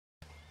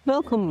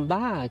Welcome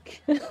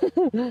back.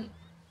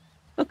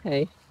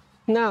 Okay,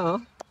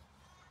 now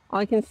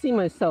I can see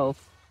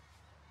myself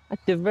at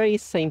the very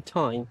same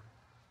time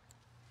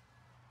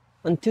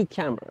on two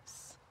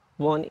cameras.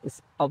 One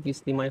is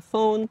obviously my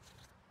phone,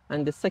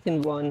 and the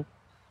second one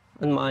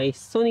on my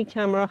Sony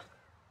camera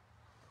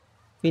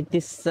with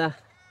this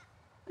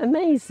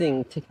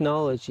amazing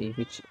technology,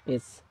 which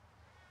is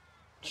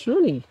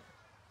truly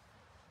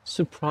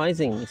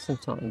surprising me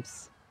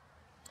sometimes.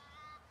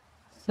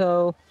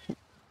 So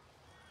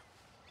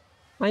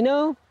I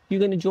know you're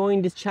going to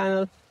join this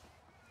channel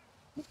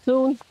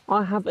soon.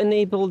 I have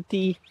enabled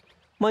the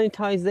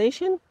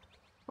monetization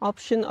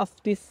option of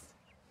this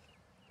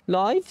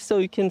live, so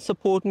you can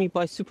support me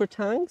by super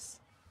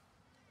thanks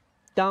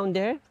down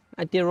there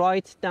at the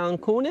right down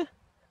corner,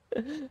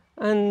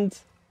 and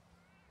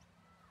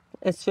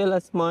as well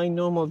as my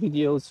normal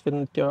videos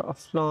when they're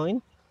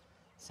offline.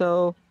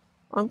 So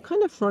I'm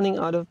kind of running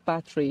out of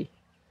battery,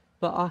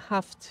 but I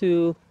have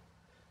to,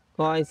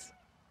 guys,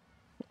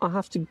 I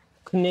have to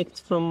connect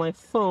from my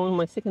phone,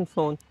 my second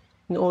phone,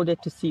 in order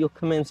to see your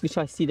comments, which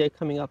I see they're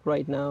coming up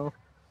right now.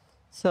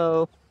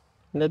 So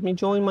let me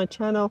join my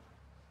channel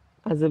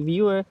as a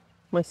viewer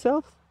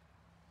myself.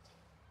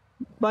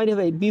 By the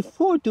way,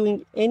 before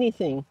doing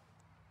anything,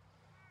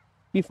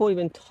 before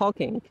even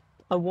talking,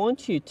 I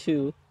want you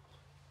to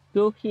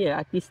go here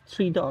at these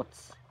three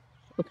dots,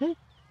 okay?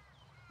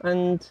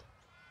 And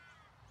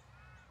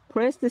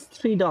press these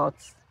three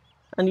dots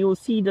and you'll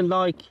see the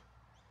like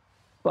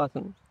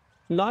button.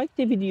 Like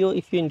the video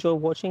if you enjoy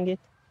watching it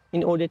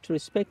in order to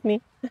respect me,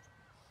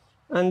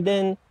 and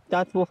then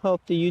that will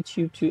help the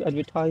YouTube to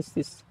advertise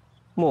this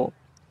more.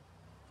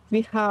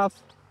 We have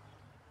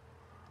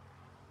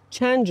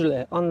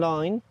Chandler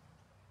online.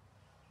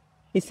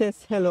 He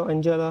says, hello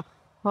Angela,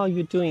 how are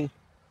you doing?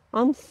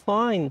 I'm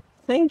fine.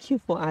 Thank you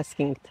for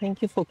asking.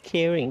 Thank you for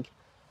caring.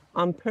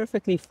 I'm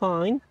perfectly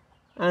fine,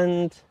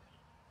 and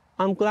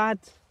I'm glad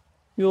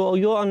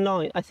you're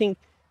online. I think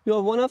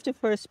you're one of the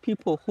first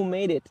people who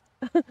made it.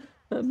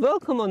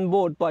 Welcome on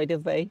board, by the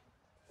way.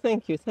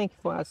 Thank you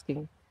for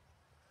asking.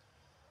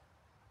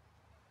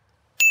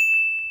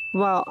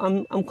 Wow,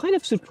 I'm kind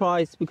of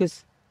surprised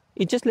because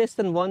in just less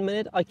than 1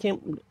 minute I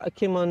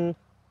came on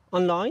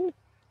online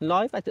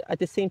live at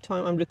the same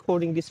time I'm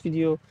recording this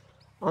video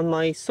on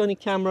my Sony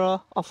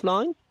camera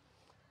offline,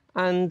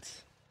 and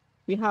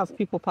we have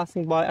people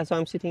passing by as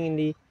I'm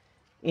sitting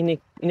in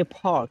a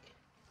park.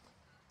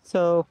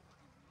 So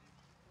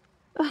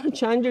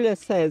Chandler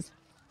says,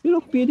 you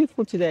look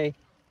beautiful today.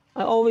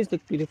 I always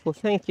look beautiful.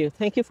 Thank you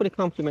for the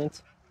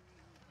compliment,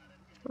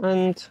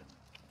 and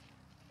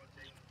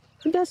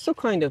that's so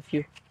kind of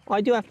you.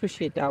 I do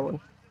appreciate that one.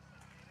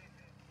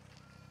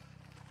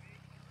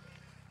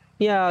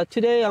 Yeah,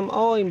 today I'm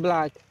all in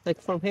black,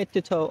 like from head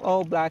to toe,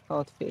 all black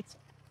outfits.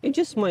 It's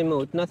just my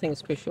mood, nothing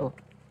special.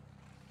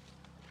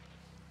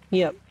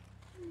 Yep.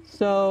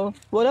 So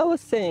what I was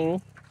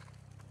saying,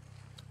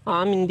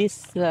 I'm in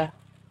this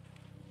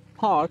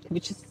park,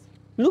 which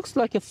looks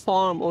like a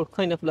farm or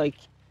kind of like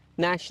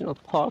national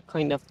park,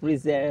 kind of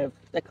reserve,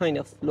 that kind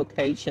of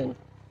location.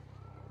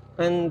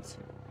 And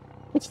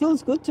it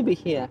feels good to be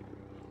here.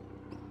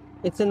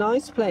 It's a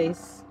nice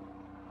place.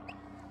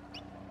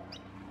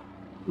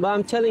 But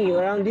I'm telling you,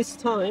 around this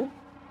time,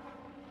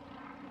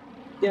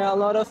 there are a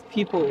lot of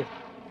people.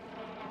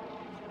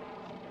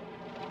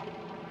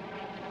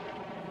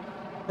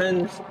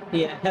 And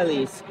yeah,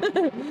 hellies.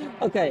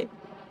 Okay,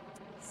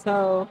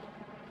 so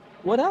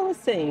what I was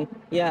saying,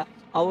 yeah,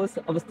 I was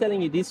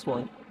telling you this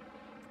one.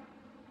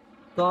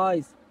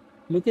 Guys,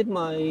 look at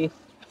my,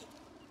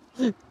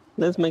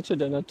 let's make sure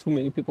there are not too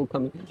many people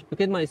coming. Look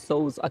at my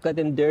soles. I got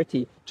them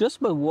dirty just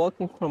by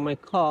walking from my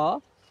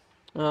car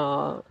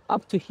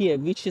up to here,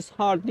 which is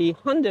hardly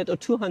 100 or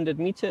 200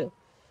 meters.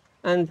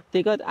 And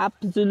they got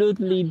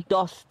absolutely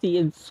dusty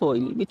and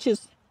soily, which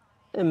is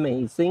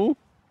amazing.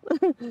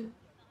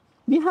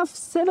 We have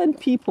 7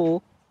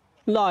 people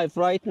live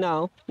right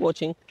now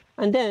watching.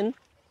 And then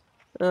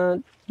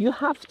you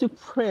have to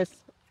press,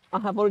 I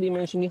have already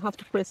mentioned, you have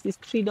to press these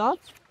three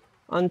dots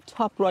on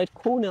top right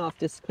corner of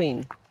the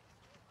screen,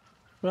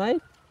 right?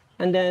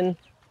 And then you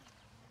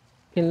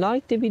can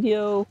like the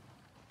video,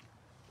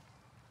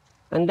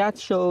 and that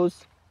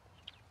shows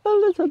a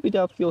little bit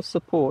of your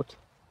support.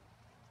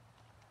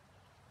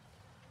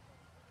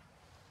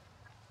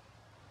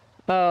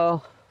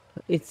 Oh,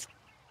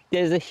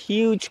 there's a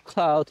huge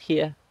cloud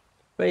here,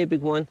 very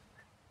big one.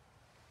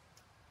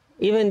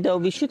 Even though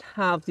we should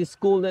have this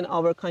golden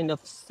hour kind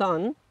of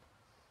sun,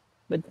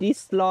 but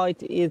this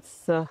light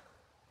is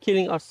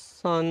killing our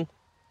sun.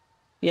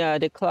 Yeah,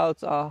 the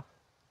clouds are.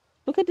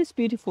 Look at this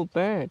beautiful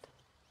bird.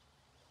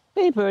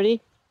 Hey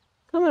birdie,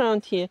 come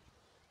around here.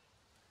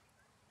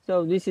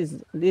 So this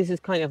is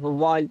kind of a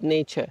wild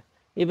nature.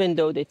 Even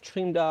though they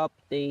trimmed up,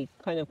 they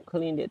kind of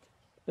cleaned it.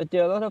 But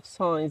there are a lot of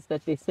signs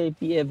that they say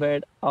be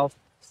aware of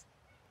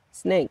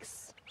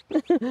snakes.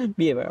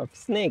 Be aware of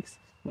snakes.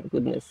 My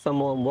goodness,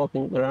 someone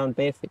walking around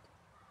barefoot.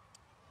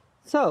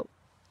 So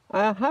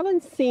I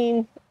haven't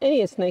seen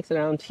any snakes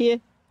around here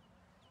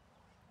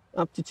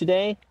up to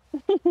today.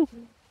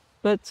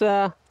 But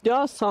there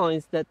are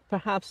signs that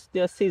perhaps they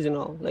are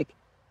seasonal, like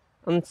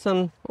on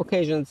some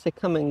occasions they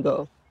come and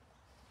go.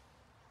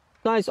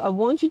 Guys, I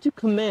want you to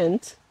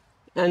comment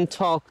and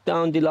talk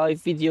down the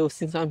live video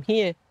since I'm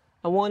here.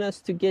 I want us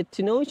to get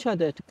to know each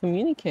other, to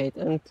communicate,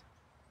 and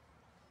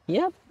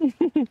yeah,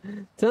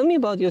 tell me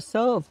about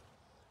yourself.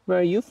 Where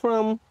are you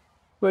from?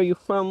 Where are you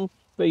from?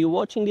 Where are you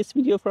watching this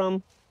video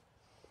from?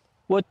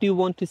 What do you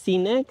want to see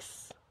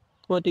next?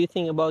 What do you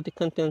think about the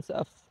contents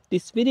of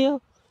this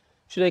video?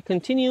 Should I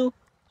continue?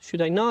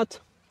 Should I not?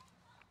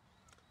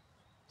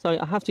 Sorry,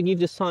 I have to give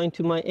the sign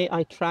to my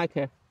AI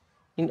tracker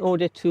in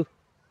order to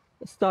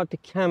start the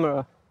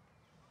camera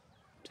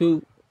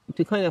to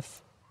kind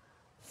of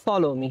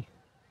follow me.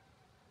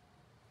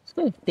 It's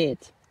kind of dead.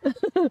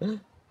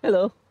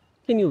 Hello,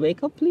 can you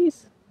wake up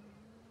please?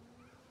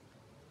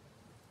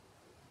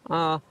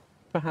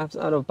 Perhaps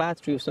out of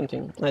battery or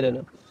something, I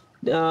don't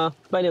know.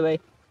 By the way,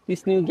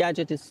 this new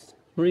gadget is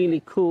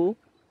really cool,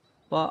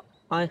 but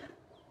I'm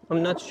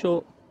not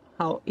sure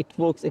how it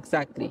works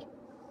exactly.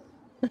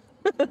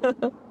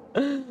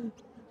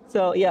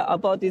 So yeah,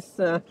 about this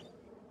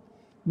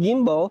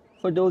gimbal,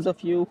 for those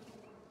of you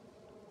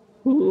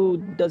who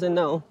doesn't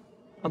know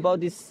about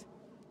this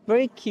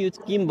very cute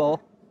gimbal,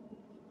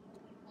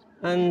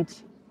 and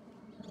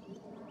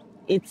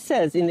it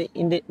says in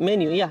the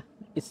menu, yeah,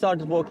 it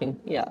started working.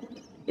 Yeah,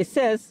 it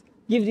says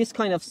give this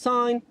kind of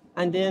sign,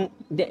 and then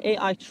the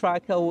AI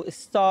tracker will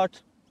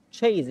start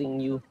chasing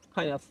you,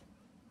 kind of,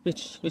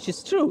 which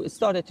is true. It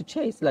started to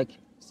chase, like,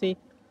 see,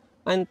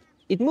 and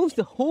it moves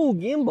the whole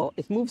gimbal.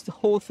 It moves the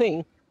whole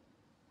thing.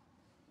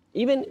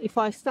 Even if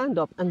I stand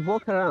up and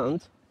walk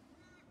around,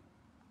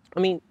 I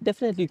mean,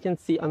 definitely you can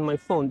see on my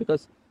phone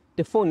because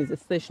the phone is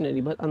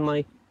stationary, but on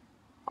my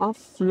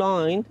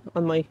offline,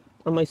 on my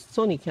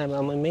Sony camera,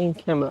 on my main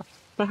camera,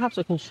 perhaps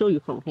I can show you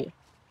from here.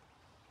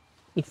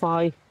 If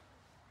I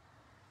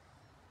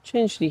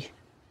change the,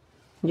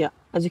 yeah,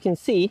 as you can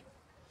see,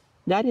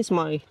 that is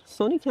my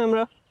Sony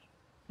camera,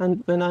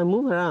 and when I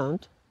move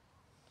around,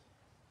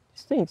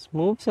 this thing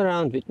moves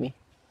around with me.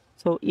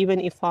 So even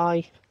if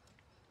I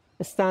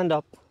stand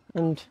up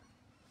and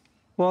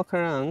walk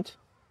around,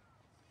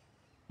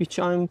 which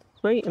I'm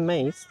very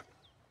amazed,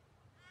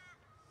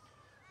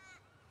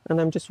 and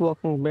I'm just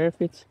walking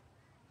barefoot,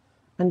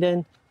 and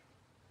then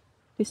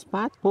this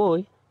bad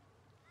boy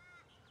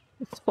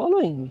is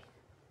following me.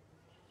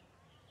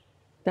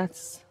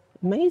 That's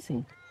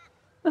amazing.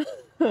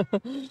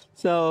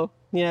 So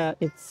yeah,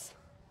 this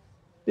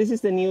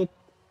is the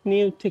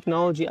new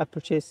technology I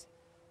purchased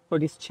for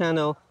this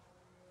channel.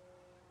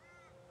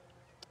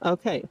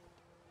 Okay,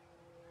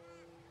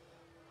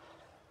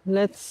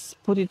 let's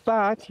put it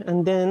back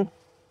and then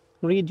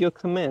read your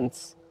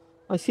comments.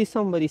 I see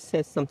somebody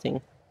says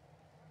something.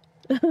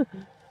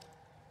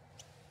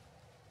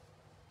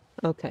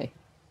 Okay.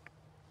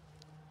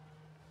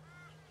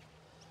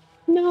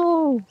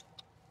 No,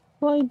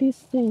 why this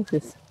thing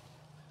is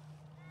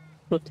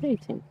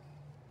rotating?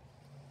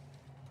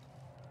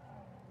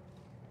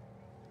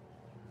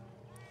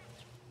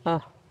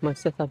 Ah, my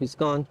setup is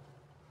gone.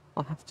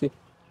 I'll have to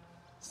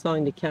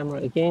sign the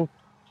camera again.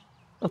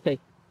 Okay,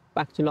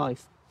 back to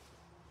life.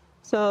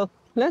 So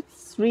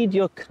let's read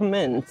your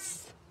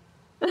comments,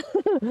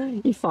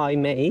 if I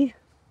may.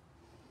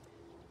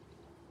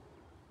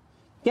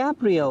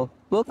 Gabriel,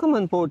 welcome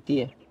on board,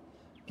 dear.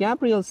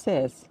 Gabriel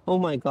says, oh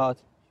my God,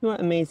 you are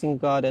amazing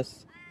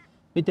goddess.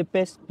 With the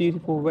best,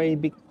 beautiful, very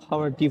big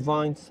power,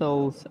 divine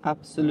souls,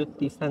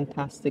 absolutely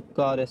fantastic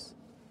goddess.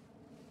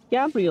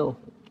 Gabriel,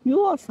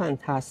 you are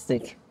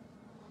fantastic.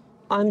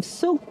 I'm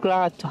so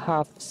glad to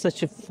have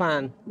such a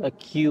fan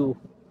like you.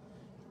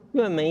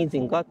 You're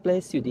amazing. God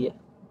bless you, dear.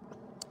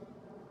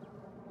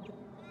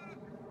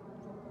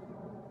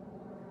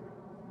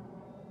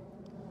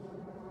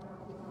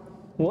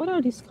 What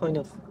are these kind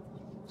of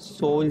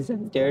soils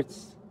and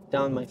dirts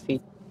down my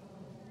feet?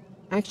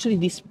 Actually,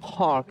 this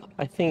park,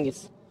 I think,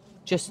 is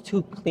just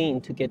too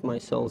clean to get my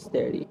soles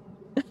dirty.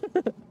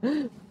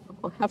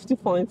 I'll have to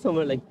find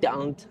somewhere like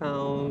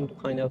downtown,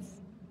 kind of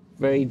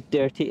very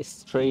dirty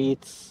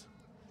streets,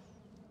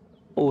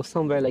 or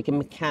somewhere like a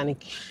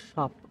mechanic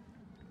shop,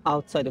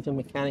 outside of a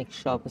mechanic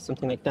shop or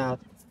something like that.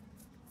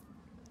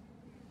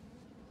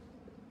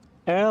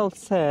 Earl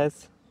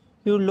says,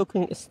 you're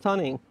looking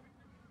stunning.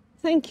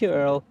 Thank you,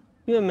 Earl.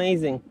 You're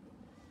amazing.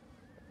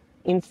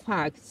 In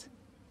fact,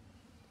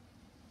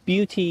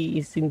 beauty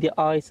is in the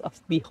eyes of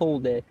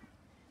beholder.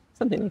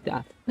 Something like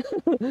that.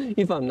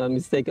 If I'm not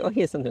mistaken. Oh,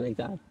 here's something like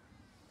that.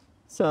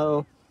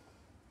 So,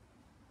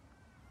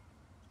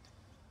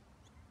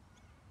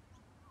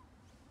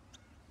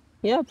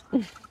 yep.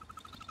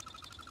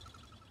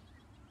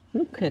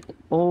 Look at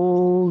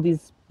all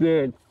these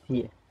birds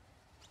here.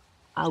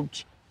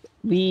 Ouch.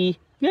 We're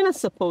not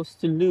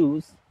supposed to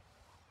lose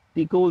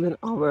the golden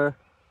hour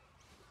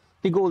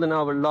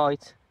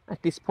light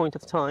at this point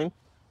of time,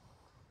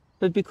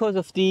 but because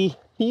of the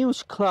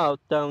huge cloud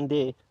down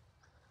there,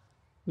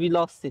 we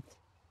lost it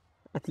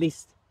at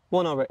least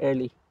 1 hour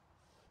early.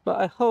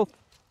 But I hope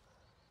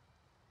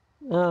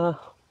the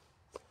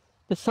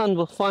the sun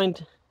will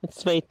find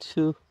its way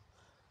to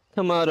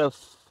come out of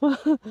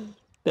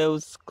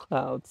those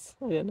clouds.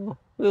 I don't know.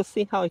 We'll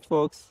see how it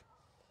works.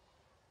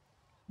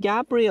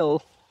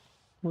 Gabriel,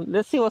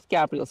 let's see what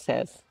Gabriel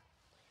says.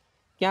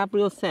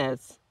 Gabriel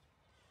says,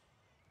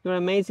 "You're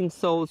amazing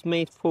souls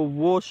made for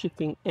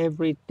worshipping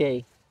every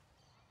day."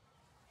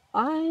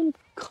 I'm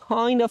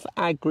kind of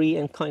agree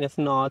and kind of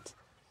not.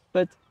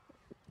 But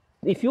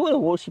if you want to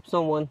worship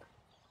someone,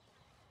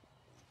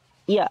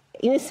 yeah,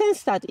 in a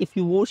sense that if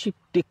you worship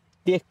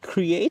the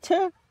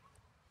creator,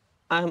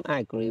 I'm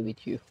agree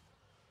with you.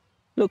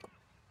 Look,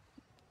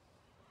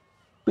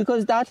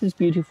 because that is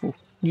beautiful.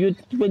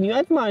 When you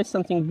admire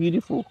something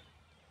beautiful,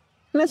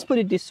 let's put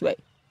it this way: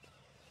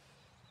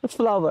 a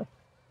flower,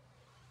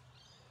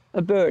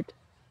 a bird,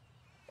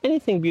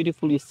 anything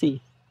beautiful you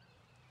see,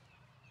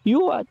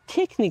 you are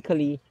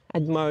technically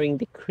admiring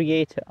the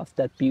creator of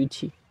that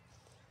beauty.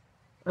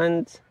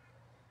 And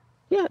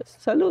yeah,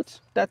 salute.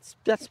 That's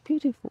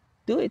beautiful.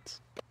 Do it.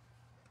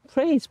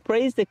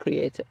 Praise the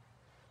creator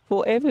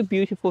for every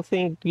beautiful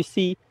thing you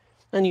see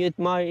and you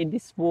admire in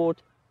this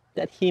world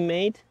that he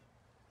made.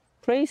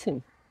 Praise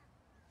him.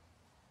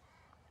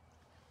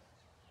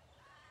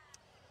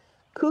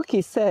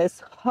 Cookie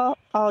says, "How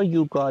are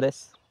you,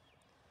 goddess?"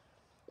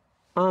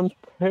 I'm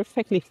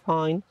perfectly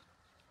fine,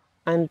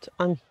 and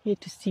I'm here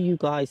to see you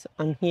guys.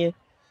 I'm here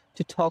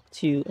to talk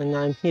to you, and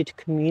I'm here to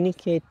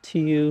communicate to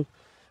you,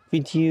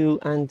 with you,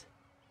 and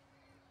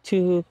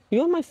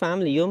you're my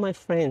family, you're my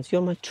friends,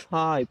 you're my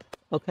tribe,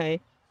 okay?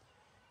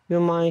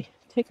 You're my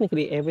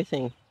technically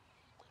everything.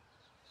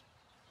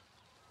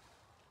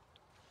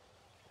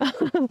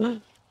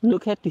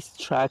 Look at this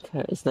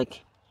tracker.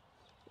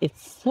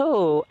 It's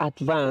so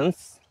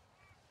advanced.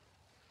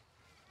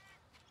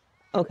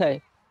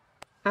 Okay,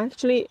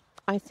 actually,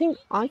 I think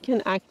I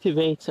can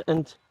activate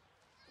and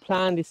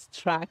plan this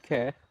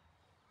tracker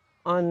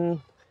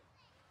on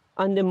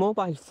the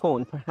mobile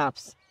phone,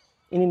 perhaps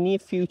in the near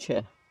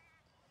future,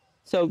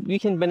 so we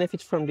can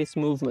benefit from these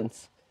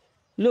movements.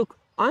 Look,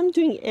 I'm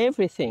doing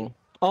everything,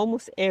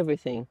 almost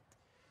everything,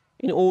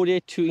 in order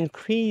to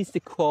increase the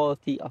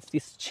quality of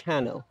this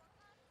channel.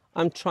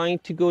 I'm trying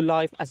to go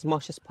live as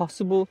much as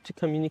possible to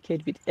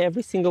communicate with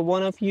every single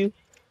one of you.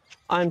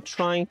 I'm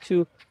trying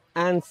to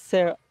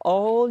answer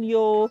all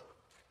your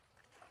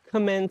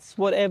comments,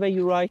 whatever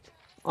you write.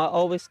 I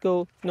always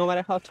go, no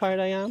matter how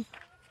tired I am,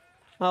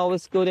 I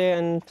always go there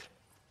and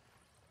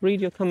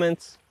read your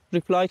comments,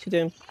 reply to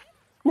them,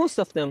 most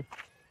of them.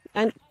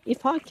 And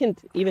if I can't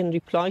even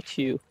reply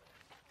to you,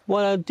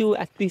 what I'll do,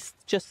 at least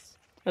just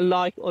a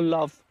like or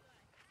love.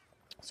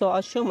 So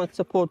I'll show my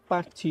support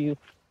back to you,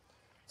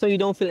 so you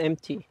don't feel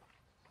empty.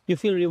 You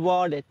feel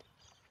rewarded.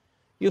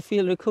 You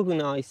feel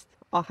recognized.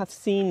 I have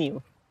seen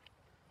you.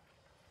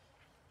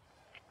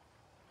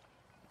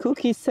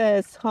 Cookie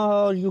says,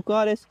 "How you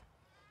got it?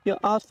 Your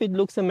outfit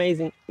looks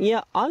amazing."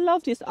 Yeah, I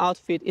love this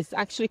outfit. It's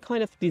actually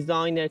kind of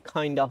designer,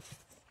 kind of,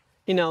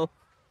 you know.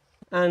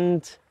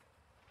 And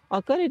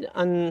I got it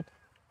on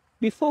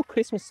before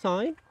Christmas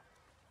time.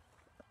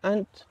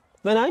 And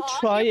when I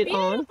tried it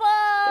on,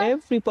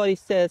 everybody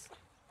says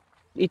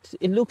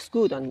it looks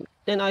good. And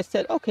then I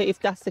said, okay, if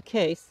that's the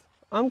case,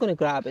 I'm gonna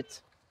grab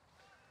it.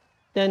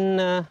 Then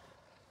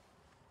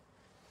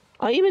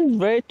I even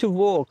wear it to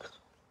work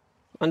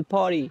and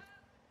party,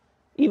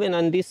 even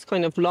on this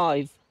kind of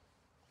live.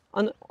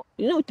 And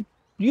you know,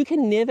 you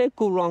can never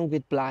go wrong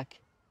with black.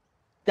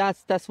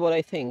 That's what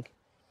I think.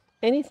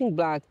 Anything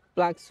black,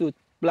 black suit,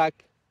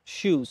 black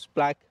shoes,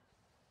 black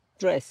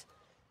dress,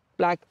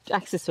 black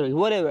accessory,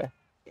 whatever.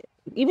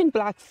 Even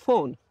black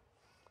phone.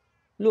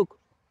 Look,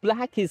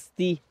 black is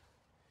the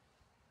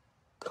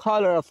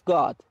color of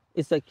God.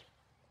 It's like,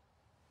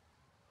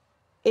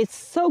 it's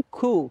so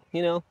cool,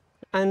 you know.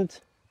 And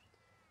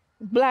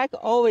black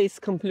always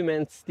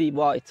complements the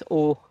white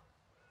or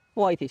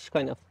whitish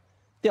kind of.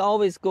 They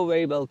always go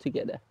very well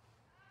together.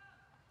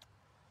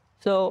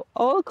 So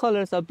all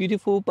colors are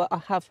beautiful, but I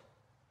have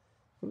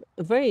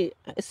a very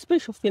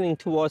special feeling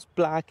towards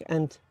black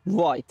and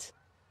white.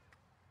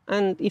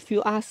 And if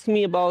you ask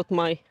me about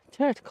my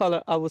third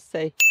color, I would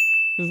say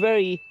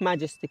very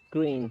majestic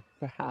green,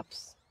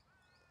 perhaps.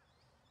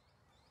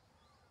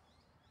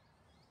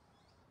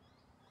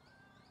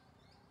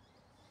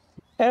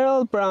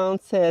 Errol Brown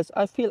says,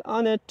 "I feel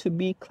honored to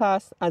be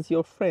classed as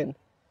your friend."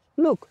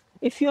 Look,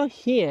 if you're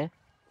here,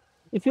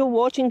 if you're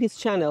watching this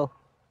channel,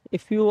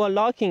 if you are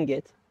liking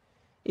it,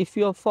 if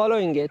you're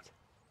following it,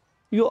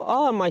 you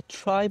are my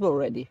tribe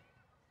already.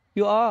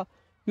 You are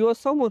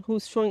someone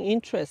who's showing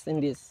interest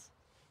in this,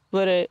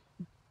 whether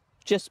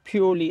just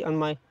purely on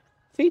my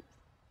feet,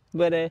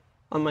 whether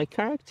on my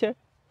character,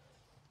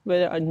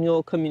 whether on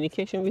your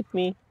communication with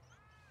me.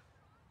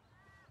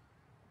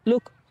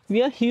 Look,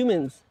 we are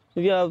humans.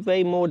 We are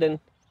way more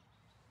than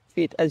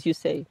fit, as you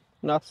say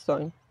last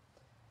time.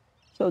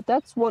 So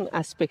that's one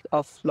aspect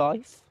of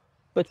life,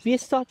 but we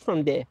start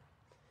from there.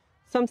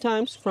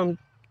 Sometimes from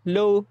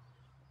low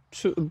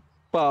to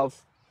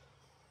above,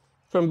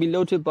 from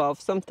below to above,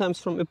 sometimes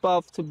from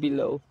above to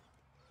below,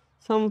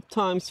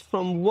 sometimes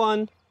from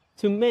one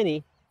to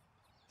many,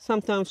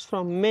 sometimes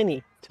from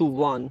many to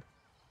one.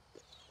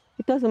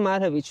 It doesn't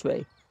matter which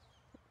way.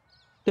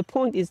 The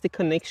point is the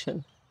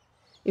connection.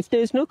 If there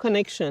is no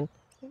connection,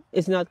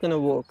 it's not going to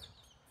work.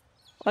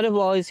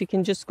 Otherwise, you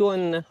can just go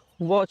and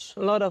watch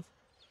a lot of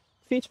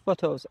feed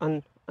photos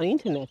on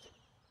internet.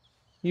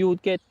 You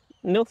would get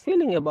no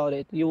feeling about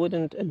it. You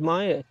wouldn't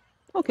admire it.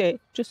 Okay,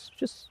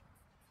 just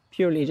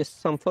purely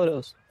just some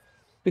photos,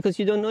 because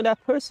you don't know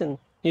that person.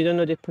 You don't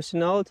know their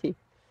personality.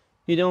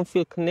 You don't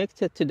feel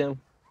connected to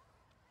them.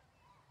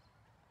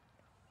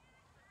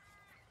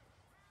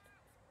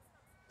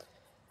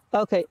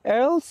 Okay,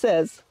 Earl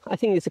says, I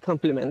think it's a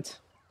compliment.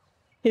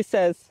 He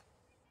says,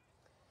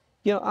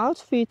 your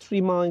outfit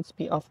reminds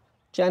me of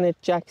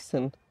Janet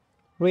Jackson,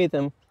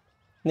 Rhythm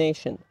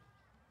Nation.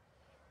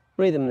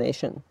 Rhythm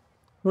Nation.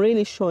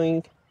 Really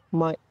showing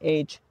my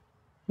age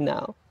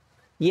now.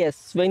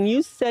 Yes, when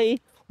you say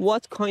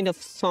what kind of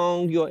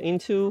song you're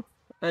into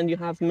and you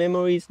have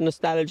memories,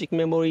 nostalgic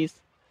memories,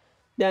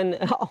 then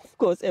of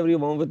course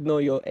everyone would know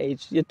your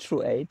age, your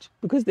true age,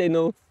 because they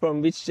know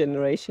from which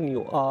generation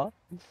you are.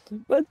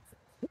 But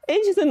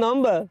age is a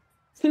number.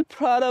 Feel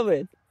proud of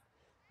it.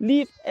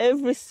 Live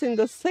every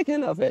single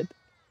second of it.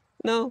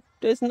 No,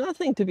 there's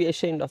nothing to be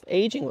ashamed of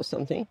aging or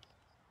something.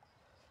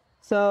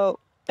 So,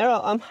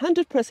 Errol, I'm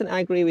 100%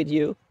 agree with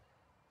you.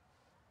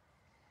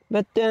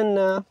 But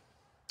then,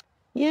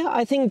 yeah,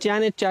 I think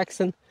Janet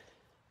Jackson,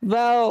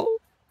 well,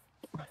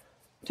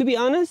 to be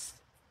honest,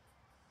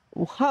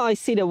 how I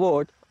see the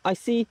world, I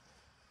see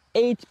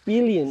 8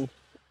 billion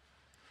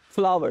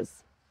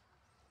flowers.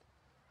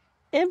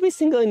 Every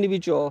single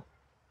individual,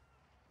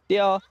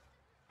 there are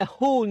a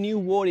whole new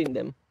world in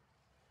them.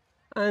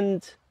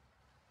 And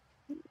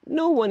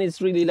no one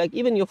is really like,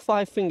 even your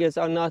 5 fingers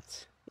are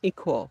not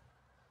equal.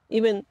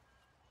 Even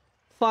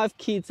 5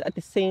 kids at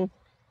the same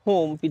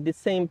home with the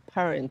same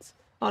parents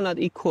are not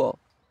equal.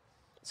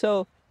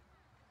 So,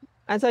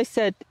 as I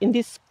said, in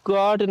this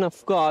garden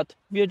of God,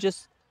 we are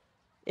just,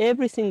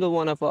 every single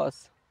one of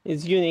us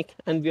is unique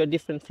and we are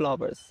different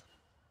flowers.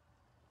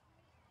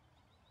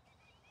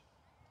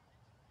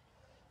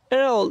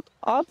 Earl,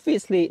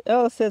 obviously,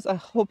 Earl says, I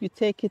hope you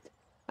take it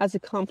as a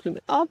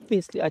compliment.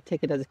 Obviously, I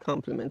take it as a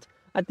compliment.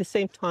 At the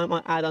same time,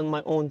 I add on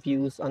my own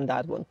views on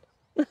that one.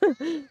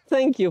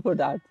 Thank you for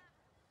that.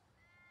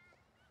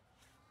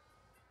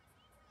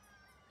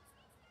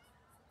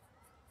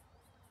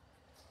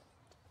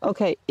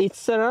 Okay,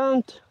 it's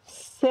around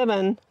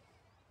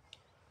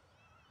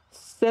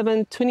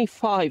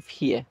 7:25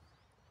 here.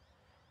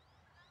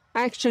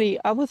 Actually,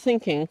 I was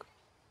thinking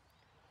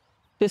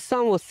the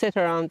sun will set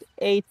around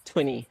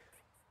 8:20,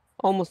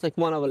 almost like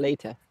 1 hour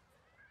later.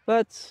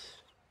 But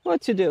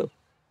what to do?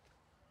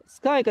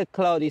 Sky got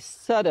cloudy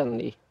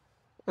suddenly,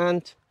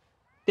 and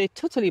they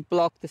totally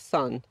blocked the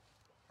sun.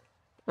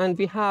 And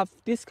we have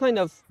this kind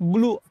of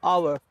blue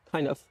hour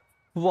kind of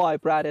vibe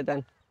rather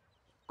than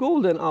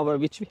golden hour,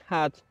 which we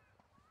had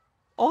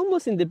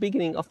almost in the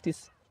beginning of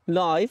this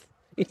live.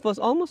 It was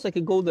almost like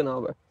a golden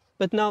hour,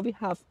 but now we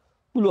have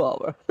blue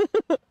hour,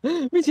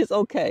 which is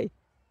okay.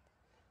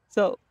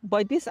 So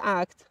by this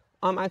act,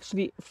 I'm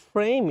actually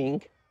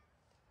framing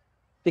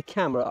the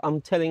camera.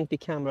 I'm telling the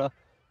camera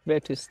where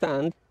to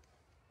stand.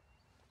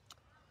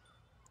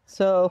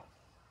 So,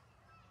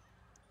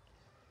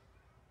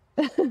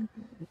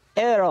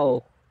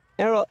 Errol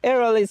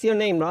is your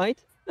name, right?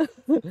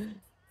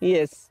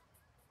 Yes.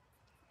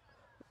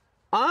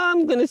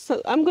 I'm gonna,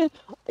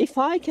 if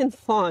I can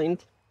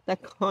find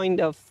that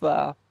kind of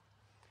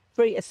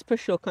very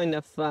special kind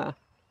of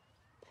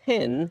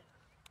pen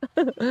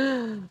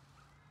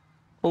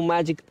or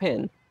magic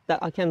pen that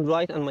I can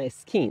write on my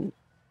skin,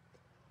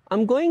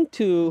 I'm going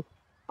to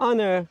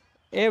honor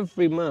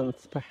every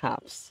month,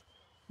 perhaps,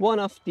 one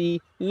of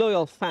the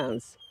loyal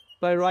fans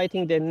by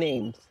writing their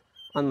names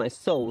on my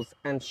soles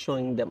and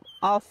showing them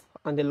off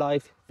on the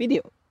live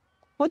video.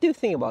 What do you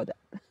think about that?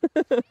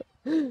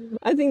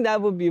 I think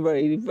that would be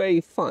very,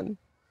 very fun.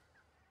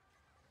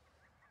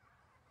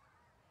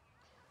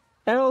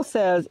 Errol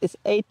says it's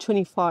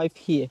 8:25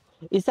 here.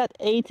 Is that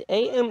 8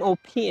 a.m. or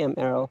p.m.,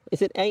 Errol?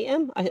 Is it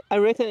a.m.? I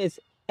reckon it's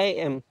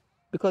a.m.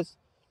 because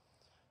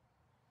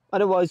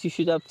otherwise you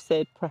should have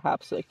said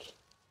perhaps like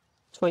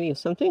 20 or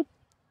something.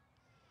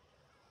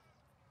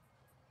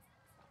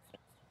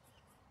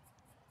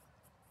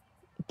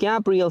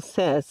 Gabriel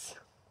says,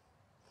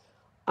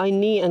 I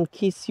knee and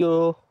kiss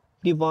your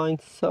divine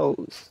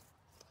souls.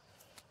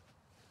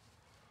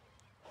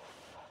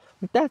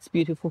 That's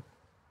beautiful.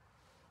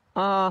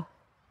 I'm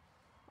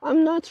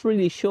not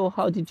really sure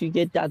how did you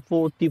get that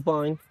word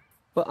divine,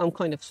 but I'm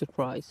kind of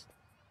surprised.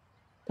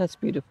 That's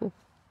beautiful.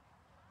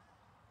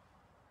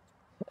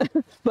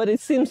 But it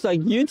seems like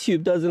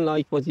YouTube doesn't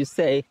like what you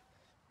say,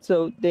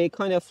 so they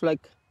kind of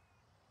like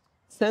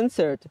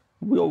censored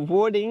your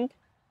wording.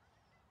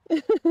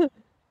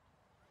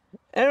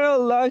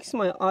 Errol likes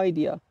my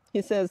idea.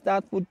 He says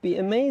that would be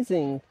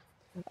amazing.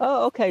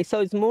 Oh, okay, so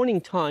it's morning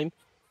time.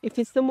 If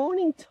it's the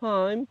morning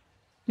time,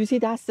 you see,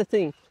 that's the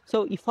thing.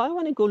 So if I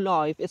want to go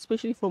live,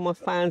 especially for my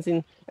fans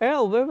in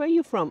Errol, where are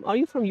you from? Are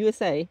you from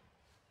USA?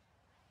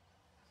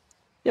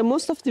 Yeah,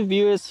 most of the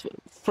viewers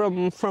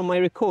from my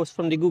records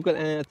from the Google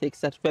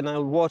Analytics, that when I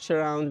watch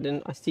around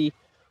and I see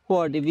who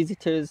are the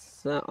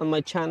visitors on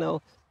my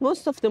channel,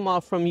 most of them are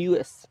from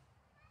US.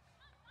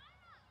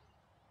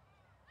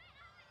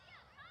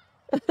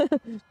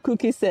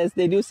 Cookie says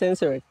they do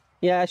censor it.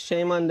 Yeah,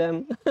 shame on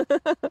them.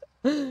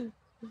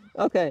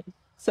 Okay,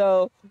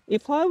 so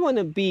if I want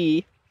to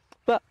be,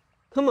 but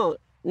come on,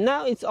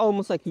 now it's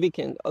almost like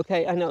weekend.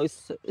 Okay, I know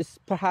it's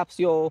perhaps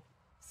your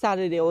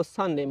Saturday or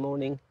Sunday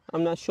morning.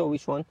 I'm not sure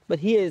which one, but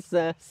here is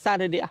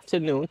Saturday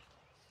afternoon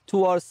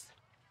towards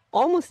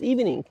almost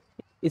evening.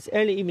 It's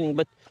early evening,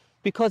 but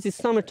because it's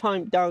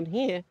summertime down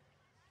here,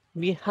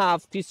 we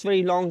have these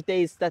very long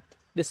days that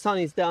the sun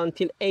is down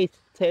till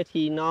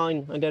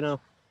 8:39. I don't know.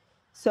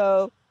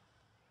 So,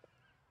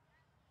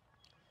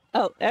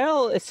 oh,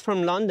 Errol is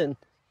from London.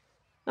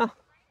 Ah,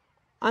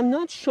 I'm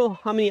not sure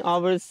how many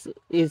hours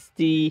is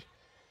the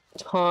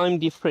time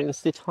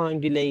difference, the time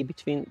delay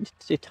between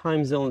the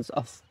time zones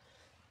of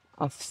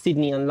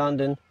Sydney and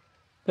London,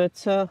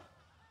 but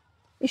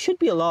it should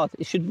be a lot.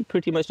 It should be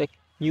pretty much like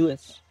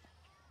US.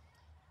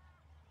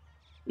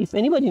 If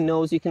anybody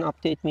knows, you can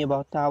update me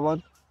about that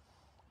one.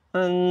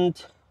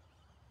 And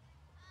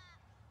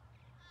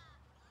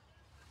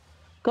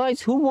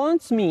guys, who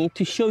wants me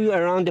to show you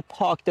around the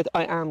park that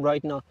I am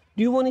right now?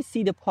 Do you want to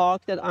see the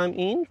park that I'm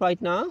in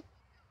right now?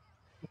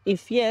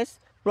 If yes,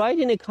 write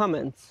in the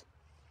comments.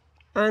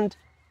 And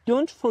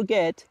don't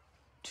forget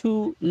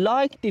to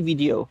like the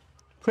video.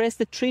 Press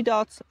the three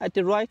dots at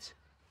the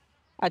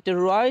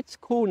right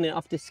corner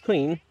of the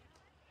screen,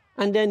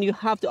 and then you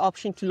have the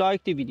option to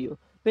like the video.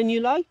 When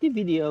you like the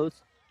videos,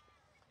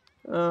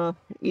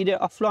 either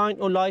offline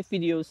or live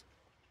videos,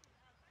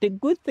 the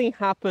good thing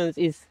happens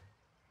is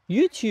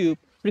YouTube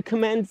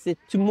recommends it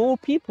to more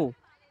people.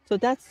 So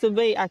that's the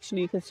way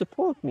actually you can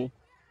support me.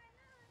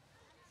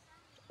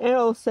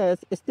 Errol says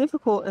it's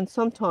difficult and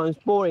sometimes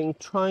boring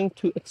trying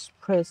to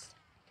express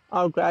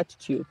our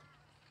gratitude.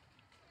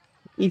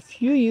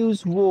 If you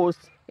use words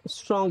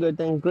stronger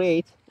than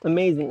great,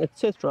 amazing,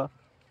 etc.,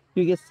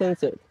 you get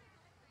censored.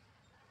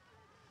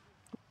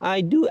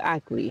 I do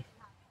agree.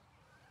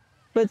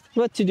 But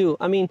what to do?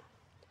 I mean,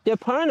 they're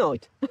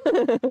paranoid.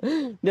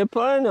 They're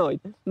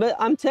paranoid. But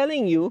I'm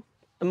telling you,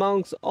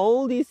 amongst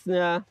all these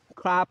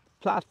crap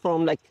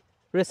platform like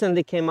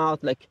recently came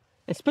out, like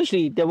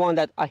especially the one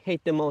that I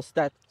hate the most,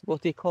 that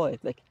what they call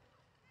it, like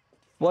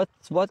what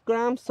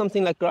gram,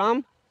 something like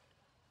gram.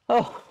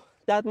 Oh,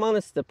 that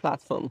monster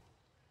platform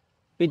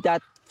with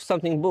that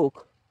something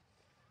book.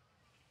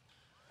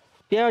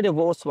 They are the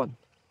worst one.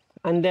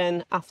 And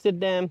then after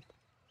them,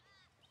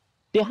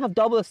 they have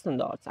double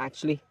standards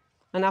actually.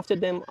 And after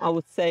them, I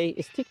would say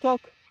is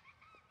TikTok.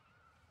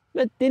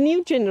 But the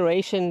new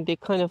generation, they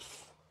kind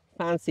of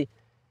fancy.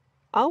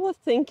 I was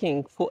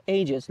thinking for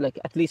ages, like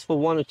at least for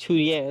 1 or 2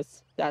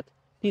 years, that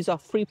these are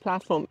free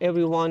platform.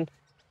 Everyone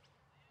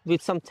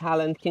with some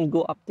talent can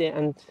go up there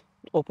and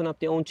open up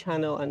their own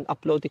channel and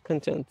upload the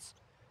contents.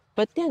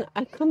 But then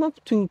I come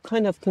up to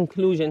kind of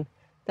conclusion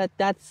that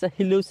that's a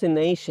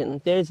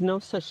hallucination. There is no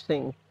such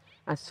thing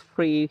as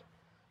free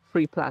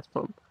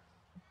platform.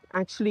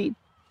 Actually,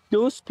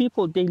 those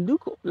people, they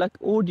look like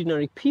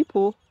ordinary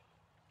people,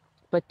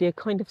 but they're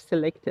kind of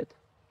selected.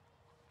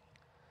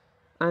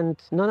 And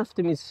none of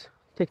them is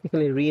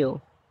technically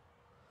real.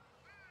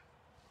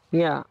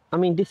 Yeah, I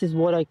mean, this is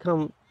what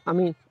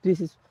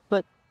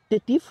but the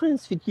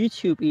difference with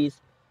YouTube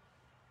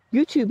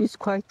is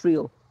quite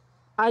real.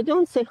 I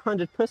don't say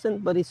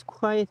 100%, but it's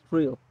quite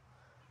real.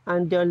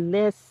 And there are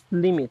less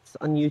limits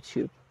on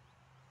YouTube.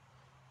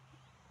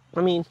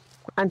 I mean,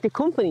 and the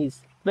company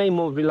is way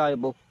more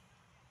reliable.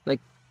 Like,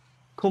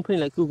 company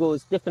like Google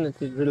is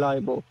definitely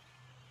reliable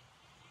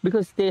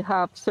because they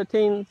have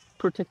certain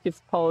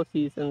protective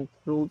policies and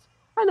rules.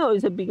 I know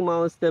it's a big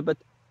monster, but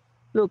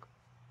look,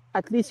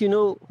 at least you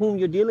know whom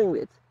you're dealing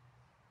with.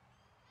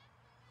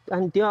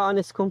 And they are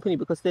honest company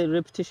because their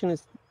reputation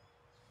is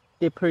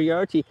their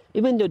priority.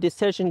 Even though the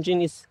search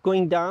engine is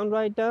going down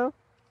right now,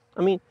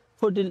 I mean,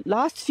 for the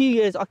last few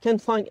years, I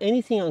can't find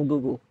anything on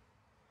Google.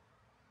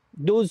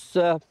 Those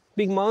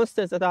big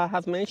monsters that I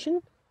have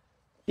mentioned,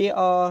 they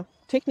are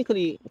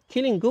technically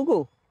killing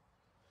Google.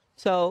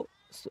 So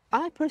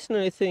I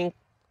personally think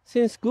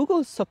since Google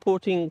is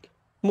supporting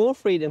more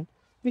freedom,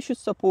 we should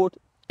support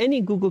any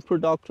Google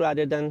product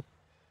rather than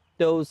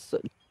those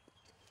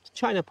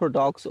China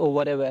products or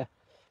whatever,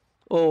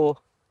 or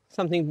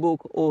something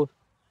book or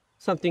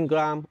something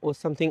gram or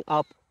something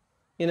up,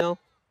 you know.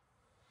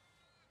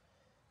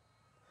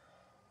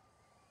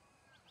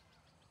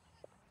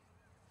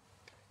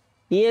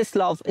 Yes,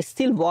 love, it's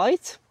still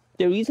white.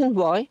 The reason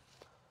why,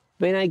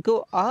 when I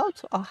go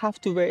out, I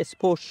have to wear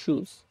sports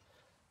shoes.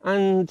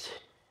 And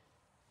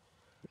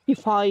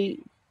if I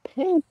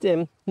paint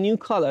them new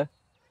color,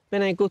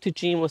 when I go to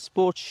gym or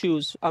sports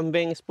shoes, I'm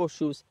wearing sports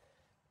shoes,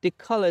 the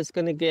color is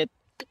gonna get.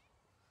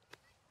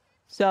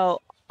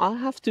 So I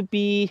have to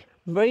be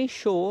very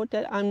sure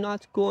that I'm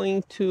not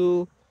going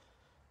to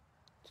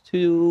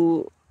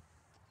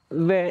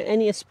wear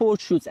any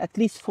sport shoes at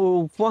least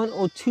for 1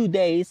 or 2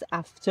 days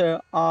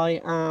after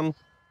I am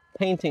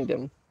painting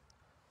them.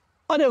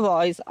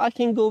 Otherwise, I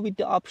can go with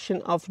the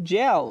option of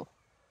gel.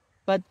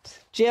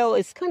 But gel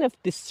is kind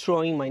of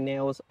destroying my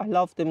nails. I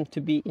love them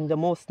to be in the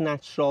most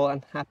natural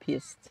and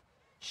happiest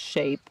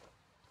shape.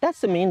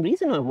 That's the main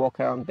reason I walk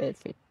around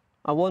barefoot.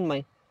 I want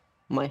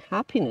my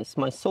happiness,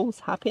 my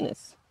soul's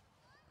happiness.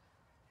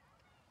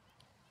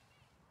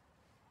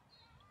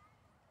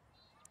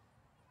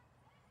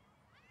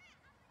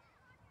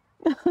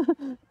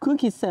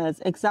 Cookie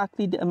says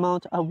exactly the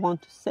amount I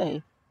want to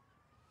say.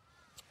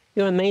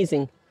 You're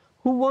amazing.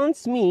 Who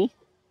wants me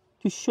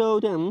to show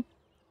them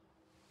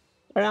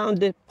around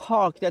the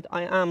park that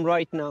I am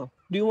right now?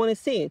 Do you want to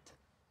see it?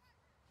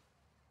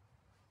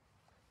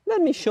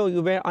 Let me show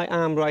you where I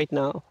am right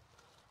now,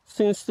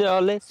 since there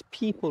are less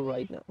people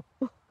right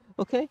now.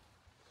 Okay?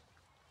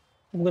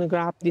 I'm gonna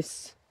grab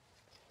this.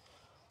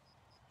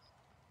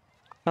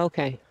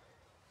 Okay.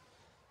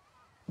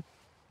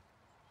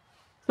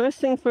 First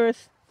thing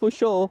first, for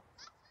sure,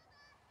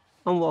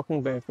 I'm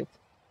walking barefoot.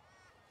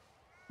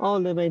 All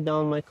the way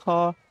down my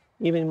car,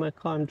 even in my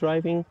car I'm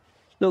driving.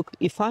 Look,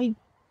 if I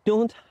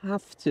don't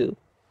have to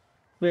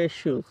wear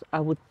shoes, I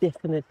would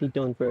definitely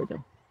don't wear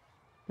them.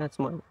 That's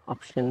my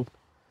option.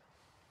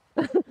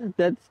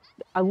 That's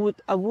I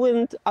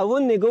wouldn't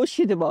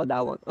negotiate about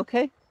that one,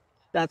 okay?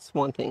 That's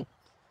one thing.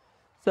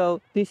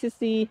 So this is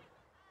the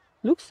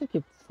looks like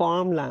a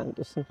farmland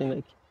or something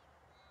like.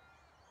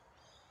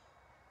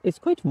 It's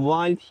quite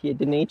wild here.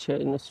 The nature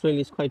in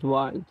Australia is quite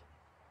wild.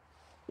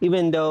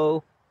 Even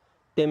though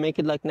they make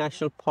it like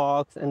national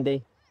parks and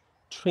they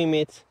trim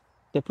it,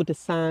 they put the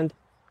sand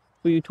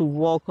for you to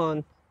walk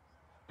on.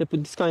 They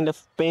put this kind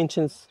of bench,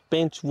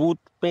 wood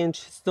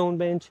bench, stone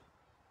bench.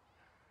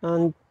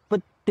 And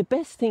but the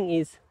best thing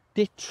is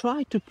they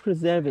try to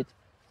preserve it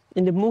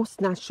in the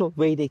most natural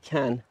way they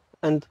can.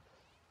 And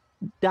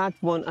that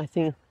one, I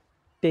think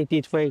they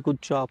did very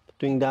good job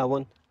doing that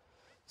one.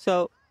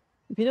 So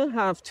we don't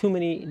have too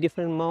many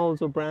different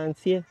malls or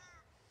brands here.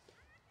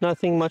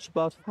 Nothing much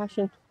about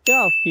fashion. There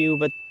are a few,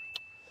 but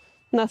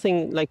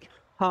nothing like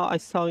how I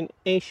saw in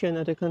Asia and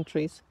other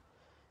countries.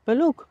 But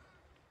look,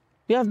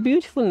 we have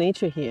beautiful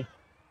nature here.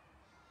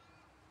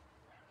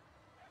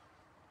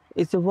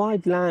 It's a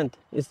wide land.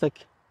 It's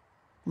like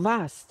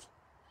vast,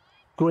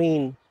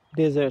 green,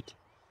 desert,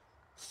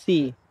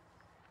 sea.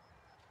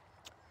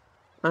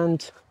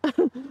 And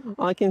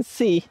I can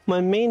see my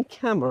main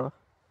camera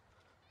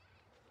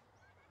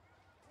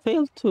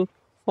failed to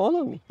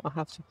follow me.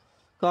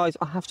 Guys,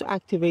 I have to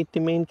activate the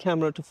main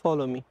camera to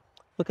follow me.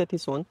 Look at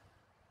this one.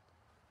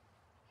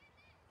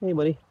 Hey,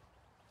 buddy.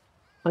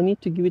 I need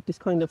to give it this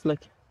kind of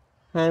like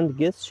hand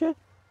gesture.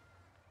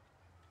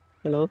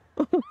 Hello.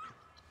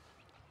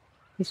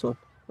 This one.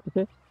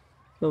 Okay.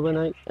 So when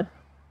I'm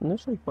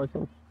not sure if I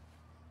can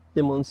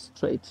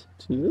demonstrate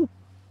to you.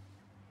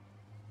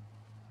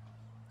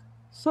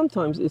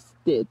 Sometimes it's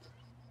dead.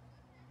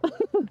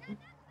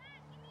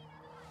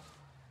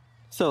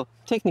 So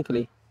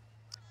technically,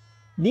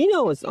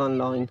 Dino is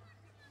online.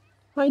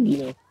 Hi,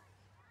 Dino.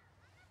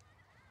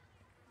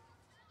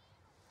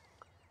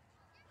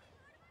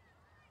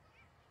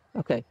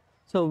 Okay,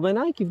 so when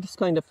I give this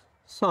kind of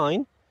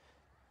sign,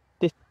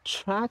 the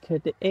tracker,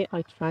 the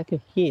AI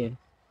tracker here,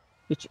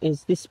 which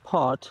is this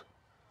part,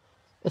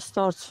 it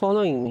starts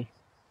following me.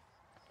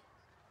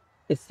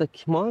 It's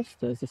like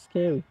monsters, it's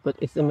scary, but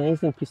it's an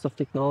amazing piece of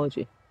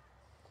technology.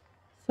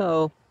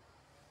 So,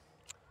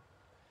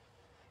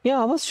 yeah,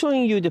 I was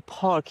showing you the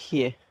park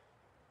here.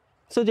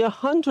 So there are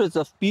hundreds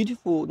of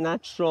beautiful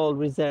natural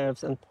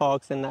reserves and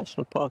parks and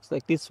national parks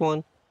like this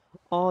one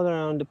all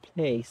around the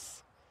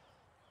place.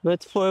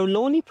 But for a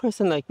lonely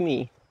person like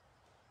me,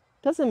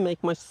 it doesn't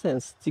make much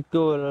sense to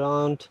go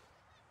around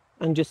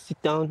and just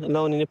sit down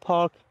alone in a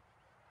park.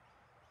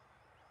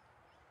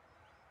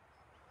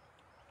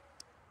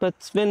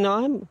 But when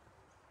I'm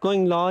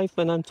going live,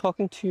 when I'm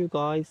talking to you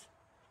guys,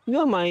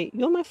 you're my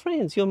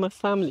friends, you're my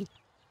family.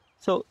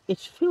 So it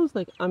feels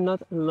like I'm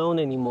not alone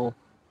anymore.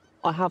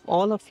 I have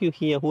all of you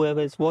here,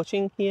 whoever is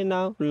watching here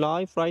now,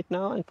 live right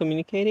now and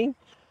communicating,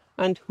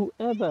 and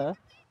whoever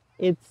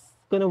it's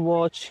gonna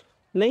watch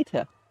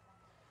later.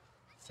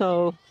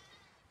 So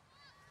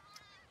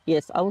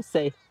yes, I would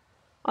say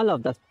I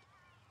love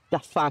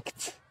that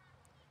fact.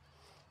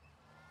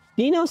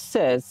 Dino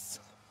says,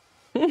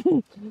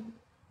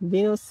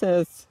 Dino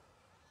says,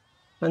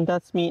 and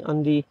that's me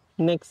on the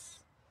next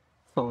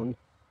phone.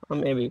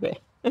 I'm everywhere.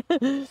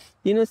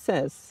 Dino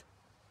says,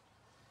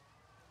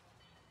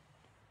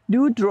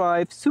 do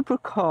drive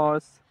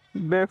supercars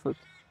barefoot.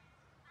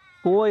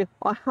 Boy,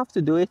 I have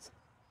to do it.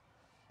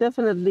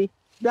 Definitely.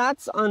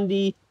 That's on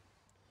the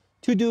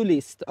to-do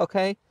list,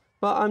 okay?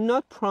 But I'm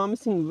not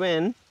promising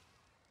when.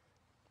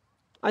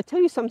 I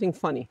tell you something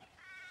funny.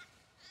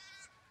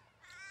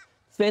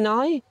 When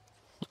I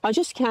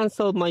just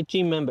canceled my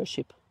gym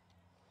membership.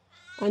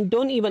 And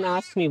don't even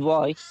ask me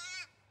why.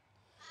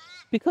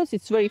 Because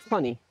it's very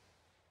funny.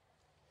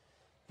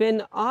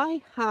 When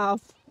I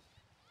have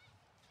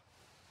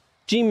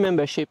gym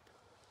membership,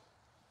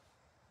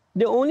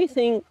 The only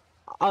thing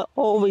I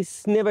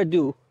always never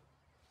do,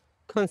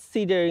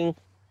 considering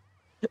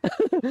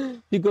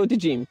to go to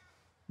gym,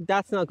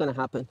 that's not gonna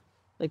happen.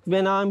 Like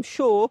when I'm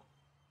sure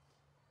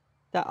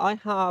that I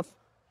have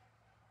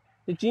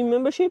the gym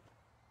membership,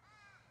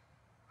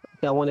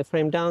 okay, I want to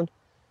frame down,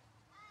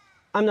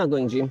 I'm not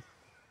going gym.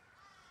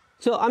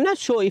 So I'm not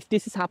sure if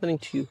this is happening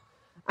to you.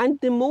 And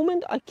the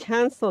moment I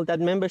cancel that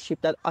membership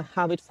that I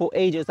have it for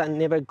ages and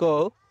never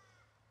go,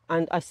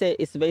 and I say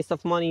it's a waste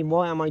of money,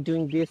 why am I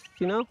doing this,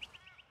 you know?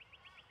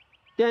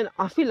 Then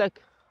I feel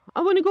like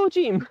I want to go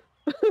gym.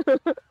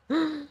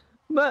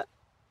 But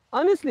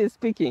honestly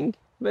speaking,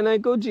 when I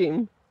go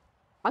gym,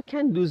 I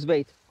can't lose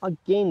weight, I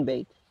gain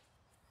weight.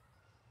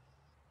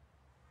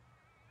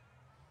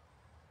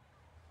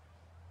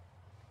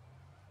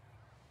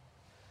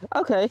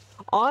 Okay,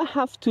 I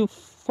have to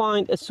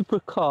find a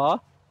supercar,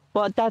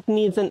 but that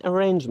needs an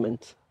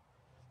arrangement.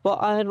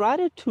 But I'd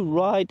rather to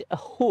ride a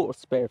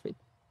horse barefoot.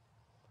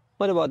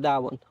 What about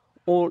that one?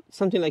 Or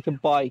something like a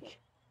bike?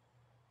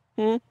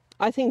 Hmm?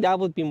 I think that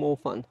would be more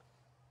fun.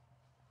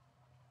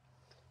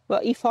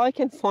 But if I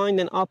can find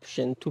an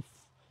option to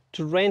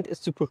rent a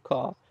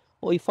supercar,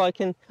 or if I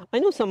can, I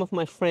know some of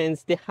my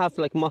friends they have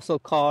like muscle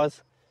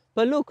cars.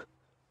 But look,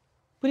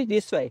 put it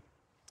this way: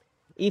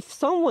 if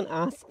someone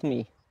asked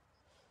me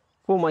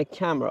for my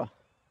camera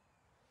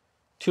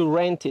to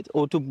rent it,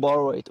 or to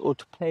borrow it, or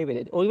to play with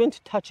it, or even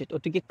to touch it, or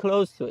to get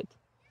close to it,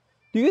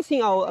 do you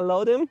think I'll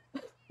allow them?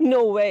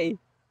 No way,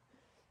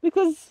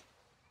 because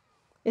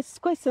it's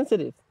quite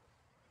sensitive.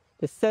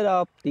 The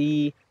setup,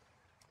 it's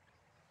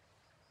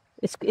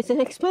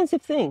an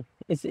expensive thing.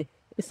 It's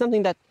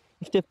something that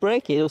if they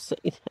break it or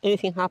if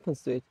anything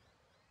happens to it,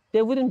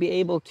 they wouldn't be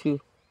able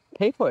to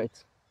pay for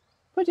it.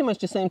 Pretty much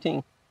the same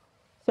thing.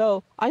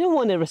 So I don't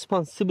want the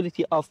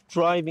responsibility of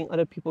driving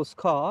other people's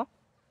car,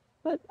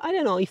 but I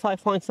don't know, if I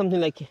find something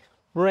like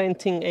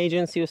renting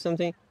agency or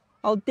something,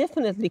 I'll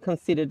definitely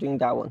consider doing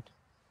that one.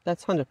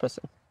 That's 100%.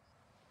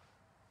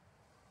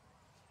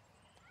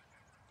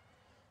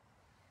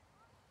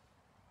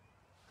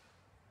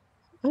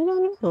 I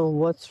don't know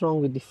what's wrong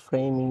with the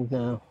framing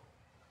now.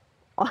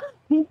 I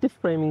need the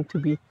framing to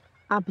be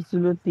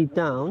absolutely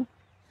down,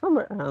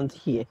 somewhere around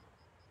here.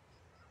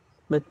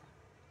 But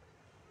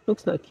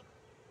looks like,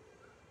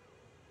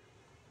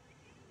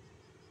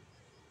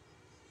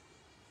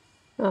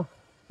 oh,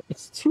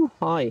 it's too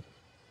high.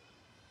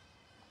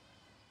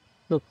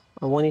 Look,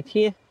 I want it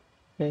here,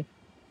 okay?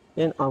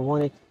 Then I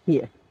want it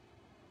here.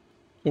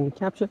 Can you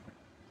capture?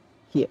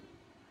 Here.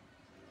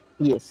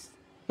 Yes,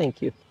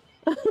 thank you.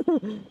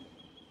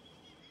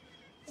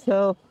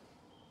 So,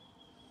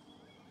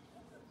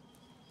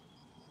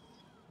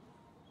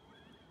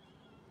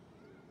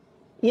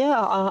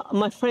 yeah,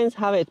 my friends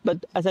have it,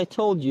 but as I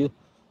told you,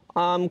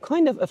 I'm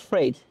kind of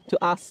afraid to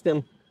ask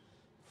them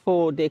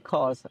for their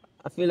cars.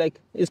 I feel like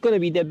it's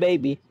gonna be their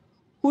baby.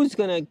 Who's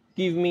gonna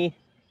give me?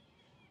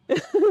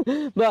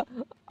 But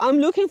I'm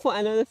looking for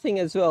another thing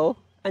as well,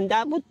 and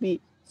that would be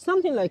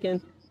something like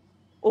an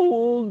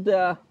old,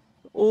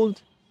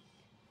 old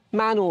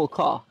manual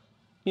car.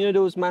 You know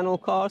those manual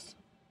cars?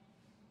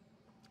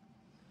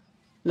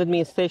 Let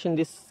me station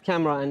this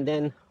camera and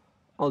then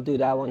I'll do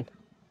that one.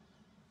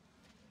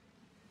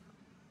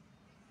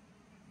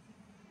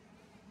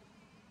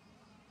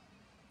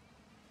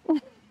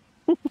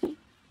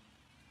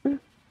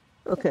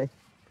 Okay,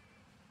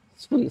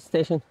 it's fully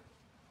stationed.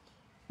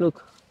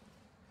 Look,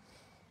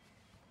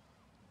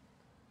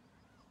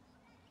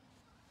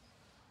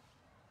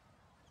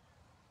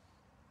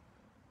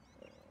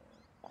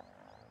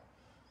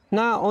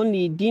 now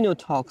only Dino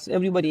talks,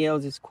 everybody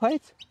else is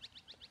quiet.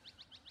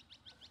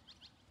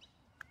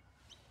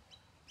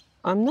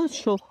 I'm not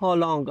sure how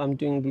long I'm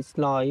doing this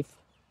live,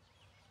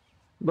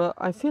 but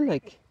I feel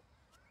like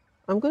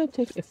I'm gonna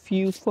take a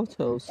few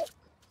photos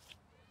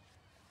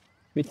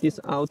with this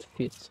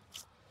outfit.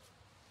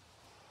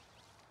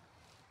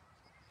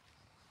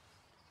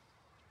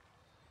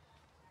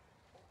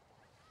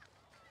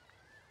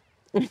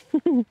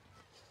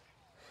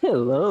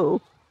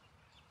 Hello.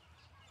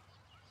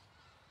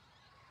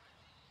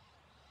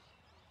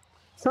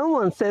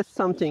 Someone says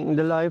something in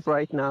the live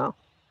right now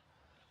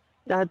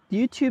that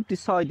YouTube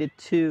decided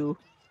to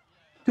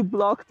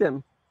block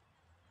them.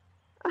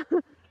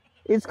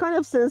 It's kind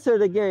of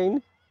censored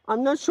again.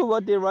 I'm not sure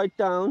what they write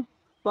down,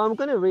 but I'm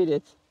gonna read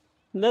it.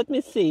 Let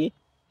me see.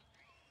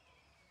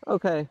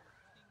 Okay,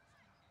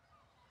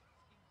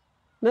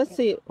 let's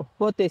see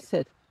what they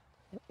said.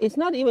 It's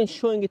not even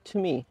showing it to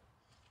me.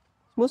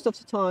 Most of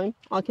the time,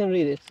 I can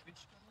read it,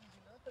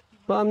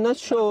 but I'm not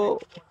sure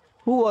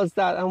who was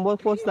that and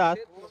what was that.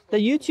 The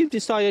YouTube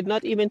decided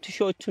not even to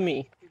show it to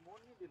me.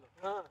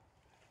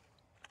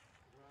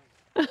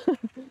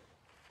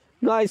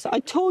 Guys, I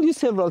told you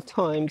several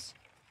times,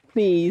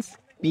 please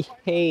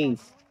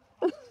behave.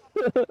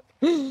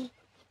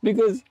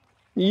 Because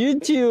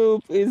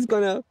YouTube is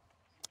gonna.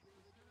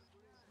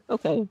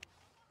 Okay,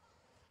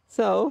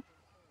 so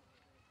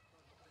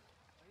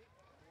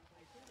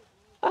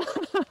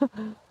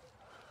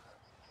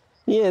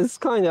yes,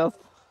 kind of,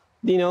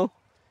 you know.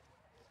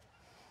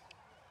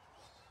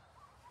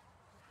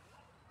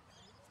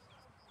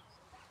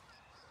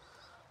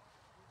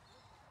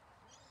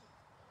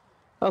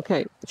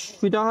 Okay,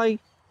 should I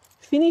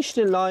finish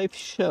the live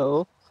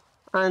show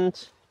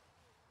and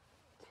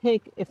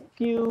take a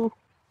few?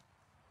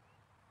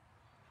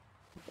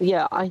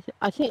 Yeah, I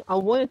think I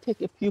want to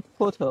take a few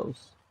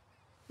photos,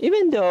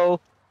 even though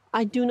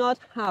I do not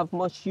have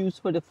much use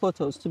for the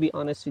photos, to be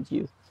honest with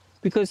you,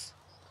 because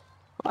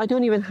I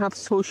don't even have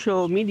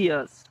social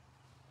medias.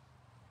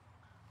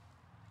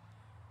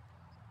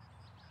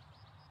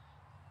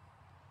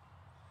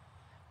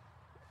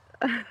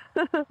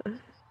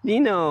 You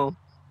know,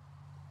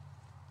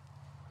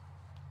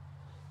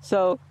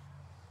 so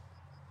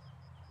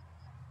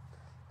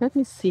let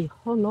me see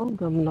how long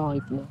I'm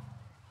live now.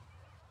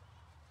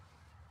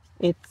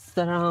 It's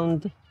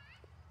around,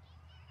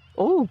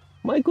 oh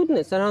my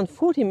goodness, around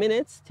 40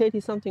 minutes, 30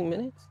 something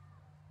minutes.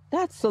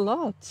 That's a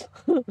lot.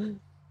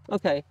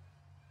 Okay,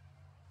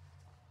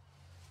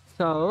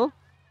 so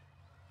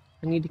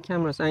I need the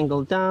camera's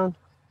angle down.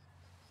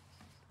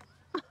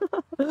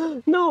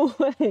 No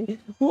way!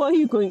 Why are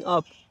you going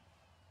up?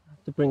 I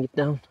have to bring it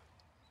down.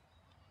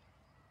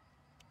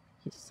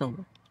 It's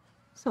somewhere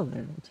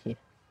around here.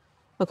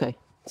 Okay,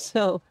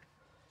 so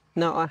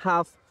now I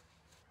have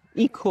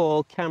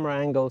equal camera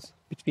angles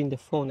between the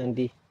phone and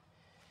the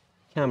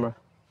camera.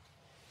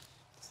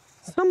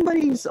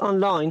 Somebody's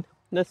online.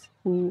 That's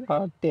who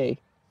are they?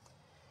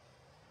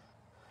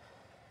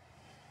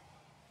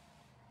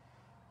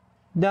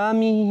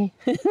 Dami,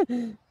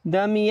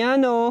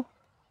 Damiano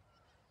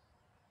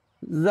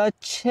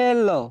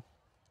Zacello.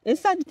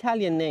 Is that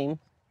Italian name?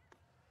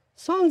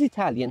 Sounds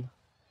Italian.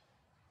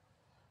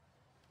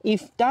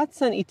 If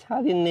that's an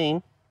Italian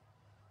name,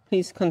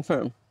 please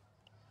confirm.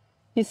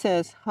 He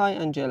says, hi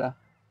Angela.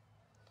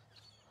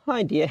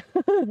 Hi dear.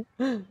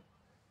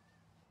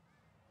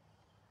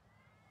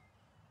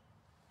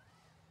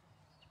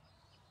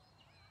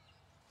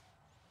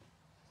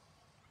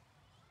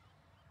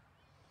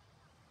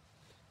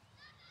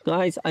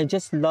 Guys, I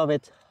just love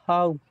it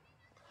how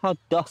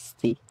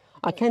dusty.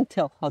 I can't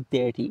tell how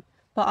dirty,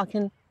 but I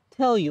can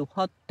tell you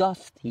how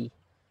dusty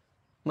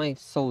my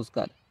soul's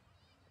got.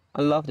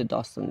 I love the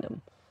dust on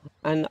them.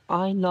 And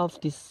I love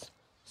this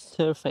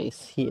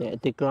surface here,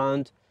 the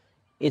ground.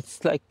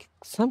 It's like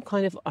some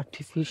kind of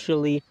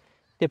artificially,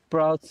 they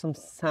brought some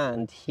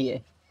sand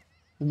here.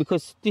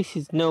 Because this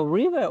is no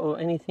river or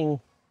anything.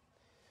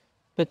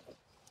 But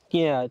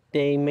yeah,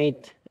 they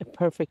made a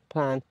perfect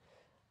plan.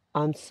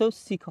 I'm so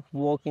sick of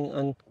walking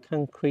on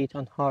concrete,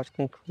 on hard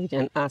concrete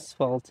and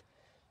asphalt.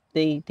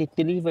 They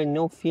deliver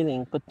no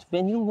feeling. But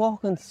when you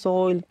walk on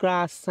soil,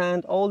 grass,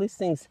 sand, all these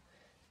things,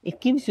 it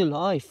gives you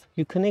life.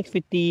 You connect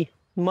with the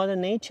mother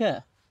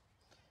nature.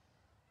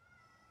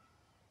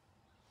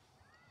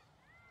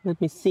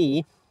 Let me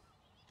see.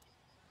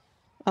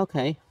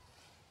 Okay.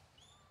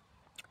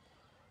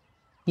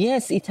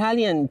 Yes,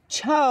 Italian.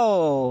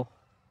 Ciao.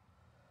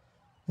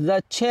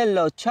 The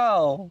cello.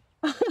 Ciao.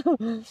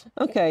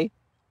 Okay.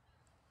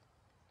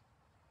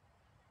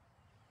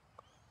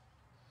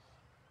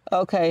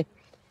 Okay.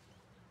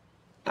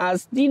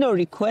 As Dino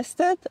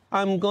requested,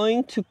 I'm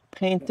going to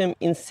paint them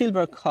in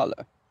silver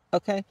color.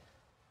 Okay.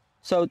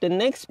 So the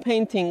next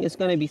painting is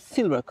going to be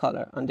silver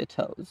color on the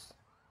toes.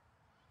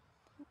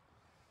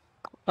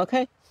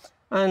 Okay.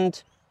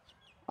 And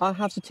I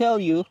have to tell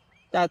you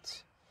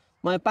that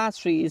my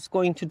battery is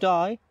going to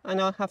die and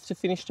I have to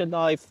finish the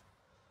live.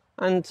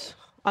 And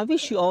I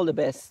wish you all the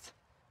best.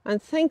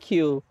 And thank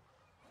you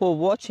for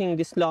watching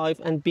this live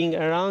and being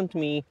around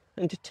me,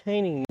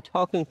 entertaining me,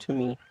 talking to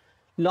me,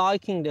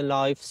 liking the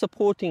live,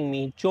 supporting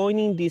me,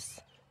 joining this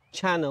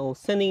channel,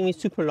 sending me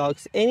super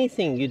likes,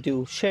 anything you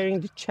do,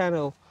 sharing the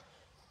channel,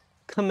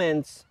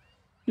 comments.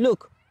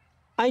 Look,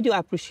 I do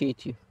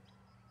appreciate you.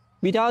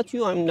 Without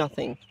you, I'm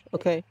nothing,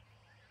 okay?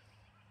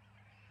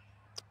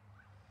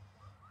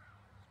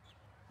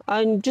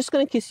 I'm just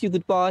gonna kiss you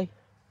goodbye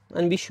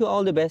and wish you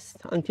all the best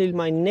until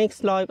my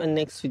next live and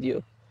next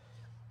video.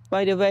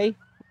 By the way,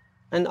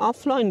 an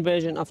offline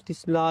version of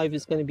this live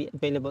is going to be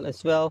available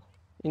as well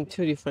in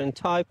two different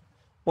types.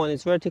 One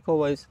is vertical,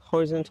 one is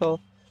horizontal.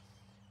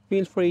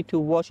 Feel free to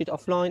watch it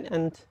offline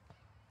and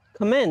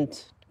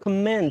comment.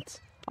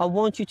 I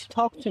want you to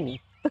talk to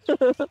me.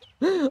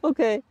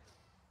 Okay,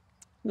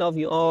 love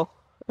you all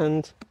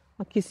and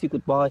I'll kiss you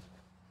goodbye.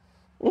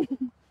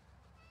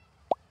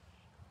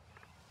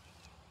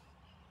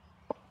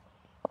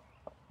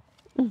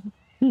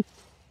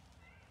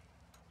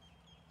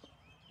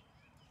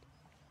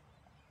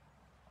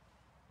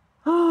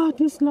 Ah,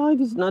 this live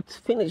is not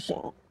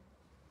finishing.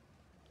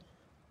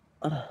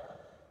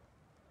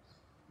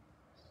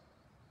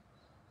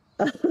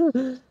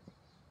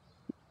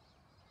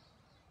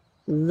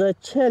 The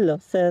cello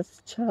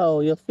says, ciao,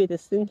 your feet are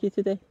stinky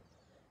today.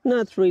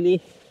 Not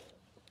really,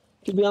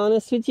 to be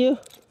honest with you,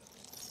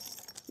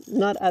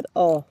 not at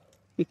all,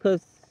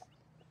 because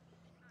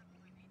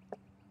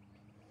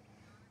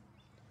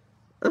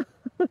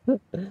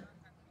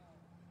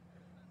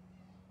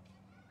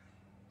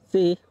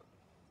see,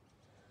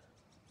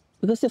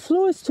 because the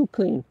floor is too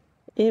clean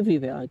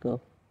everywhere I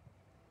go,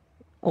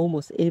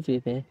 almost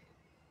everywhere.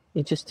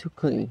 It's just too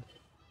clean.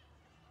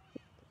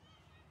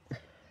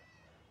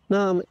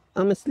 Now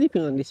I'm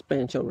sleeping on this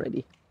bench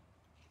already.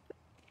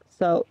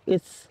 So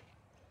it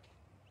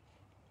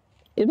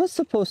was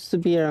supposed to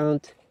be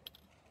around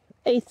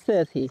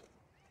 8:30,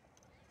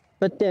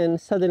 but then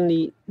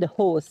suddenly the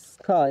whole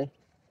sky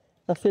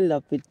got filled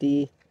up with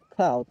the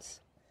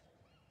clouds,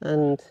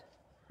 and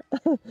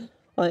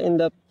I end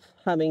up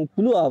having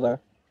blue hour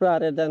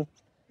rather than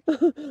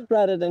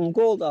rather than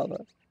gold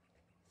hour.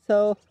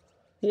 So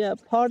yeah,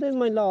 pardon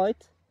my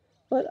light,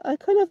 but I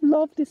kind of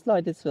love this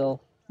light as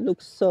well.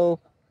 Looks so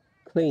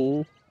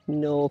clean,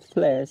 no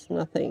flares,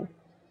 nothing.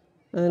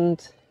 And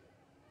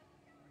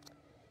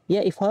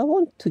yeah, if I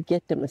want to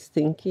get them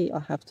stinky, I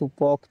have to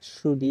walk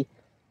through the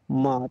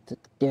mud,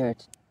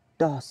 dirt,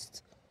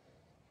 dust,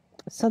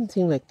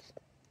 something like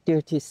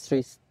dirty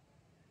streets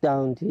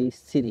down the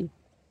city.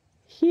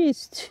 Here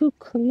is too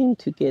clean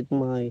to get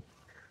my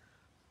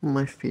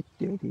feet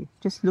dirty.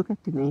 Just look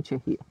at the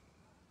nature here.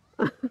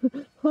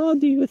 How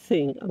do you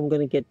think I'm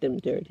gonna get them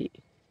dirty?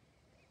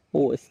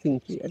 Or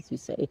stinky, as you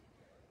say.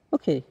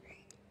 Okay,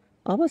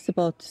 I was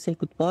about to say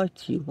goodbye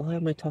to you. Why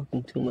am I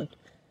talking too much?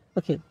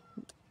 Okay,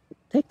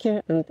 take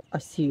care and I'll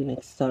see you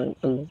next time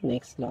on the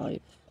next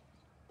live.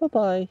 Bye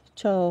bye.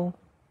 Ciao.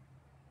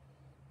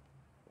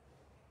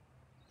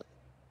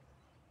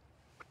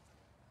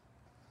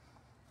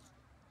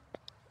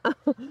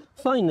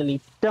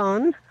 Finally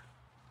done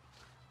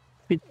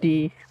with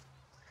the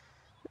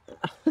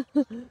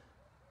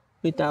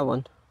with that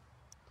one.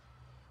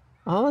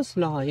 I was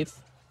live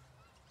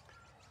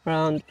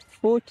around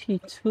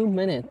 42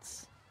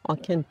 minutes. I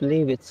can't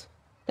believe it.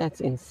 That's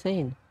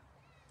insane.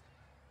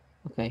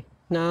 Okay,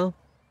 now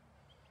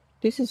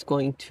this is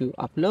going to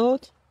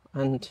upload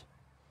and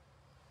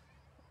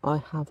I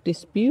have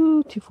this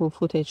beautiful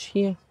footage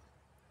here.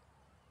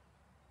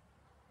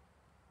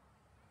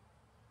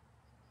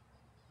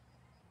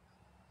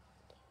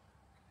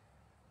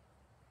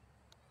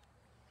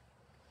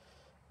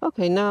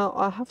 Okay, now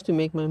I have to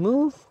make my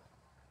move.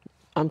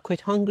 I'm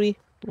quite hungry.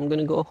 I'm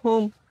gonna go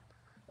home,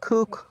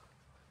 cook,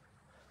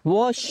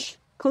 wash,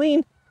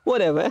 clean,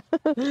 whatever.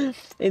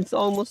 It's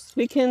almost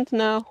weekend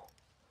now.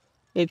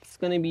 It's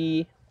gonna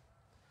be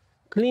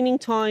cleaning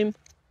time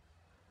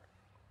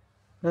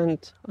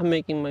and I'm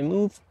making my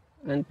move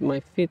and my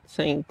feet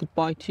saying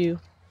goodbye to you.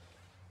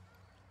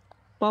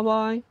 Bye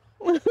bye.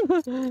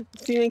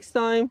 See you next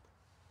time.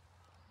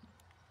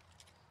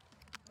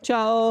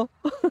 Ciao.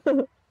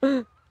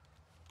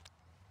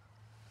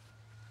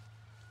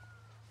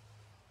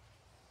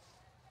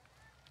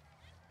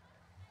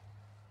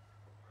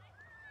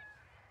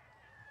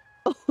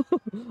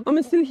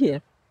 I'm still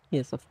here.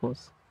 Yes, of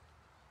course.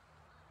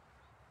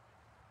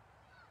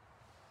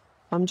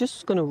 I'm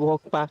just gonna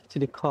walk back to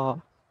the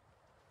car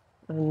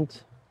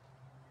and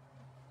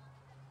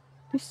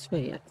this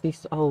way at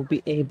least I'll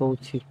be able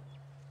to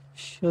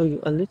show you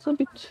a little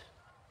bit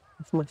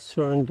of my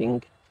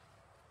surrounding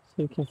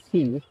so you can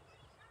see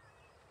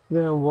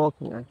where I'm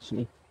walking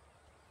actually.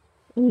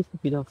 A little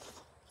bit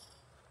of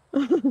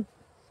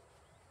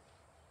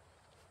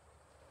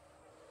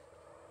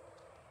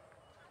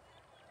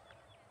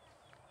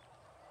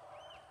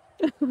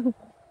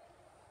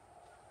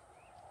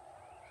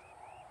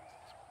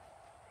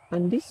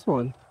and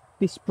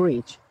this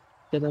bridge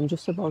that I'm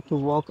just about to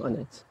walk on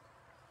it.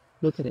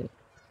 Look at it.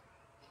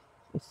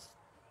 It's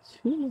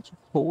too much of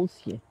holes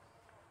here.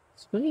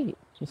 It's very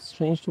just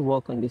strange to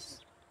walk on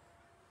this,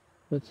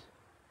 but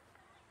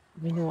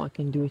I know I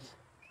can do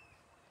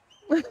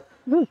it.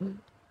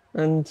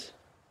 And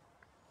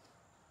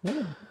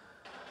yeah.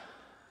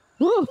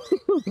 Whoa.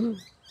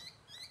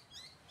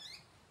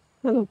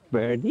 Hello,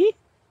 birdie.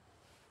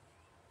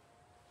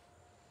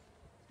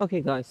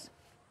 Okay, guys,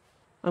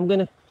 I'm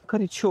gonna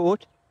cut it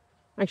short.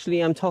 Actually,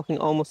 I'm talking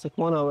almost like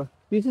 1 hour.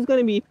 This is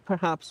gonna be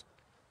perhaps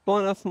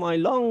one of my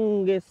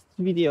longest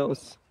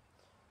videos.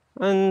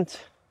 And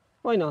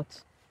why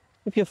not?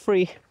 If you're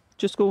free,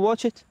 just go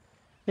watch it,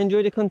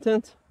 enjoy the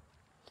content,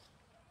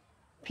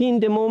 pin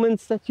the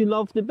moments that you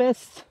love the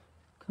best,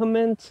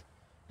 comment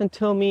and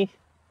tell me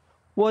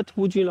what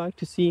would you like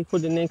to see for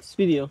the next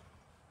video.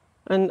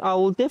 And I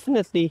will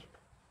definitely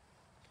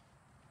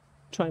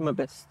try my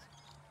best.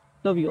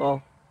 Love you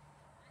all.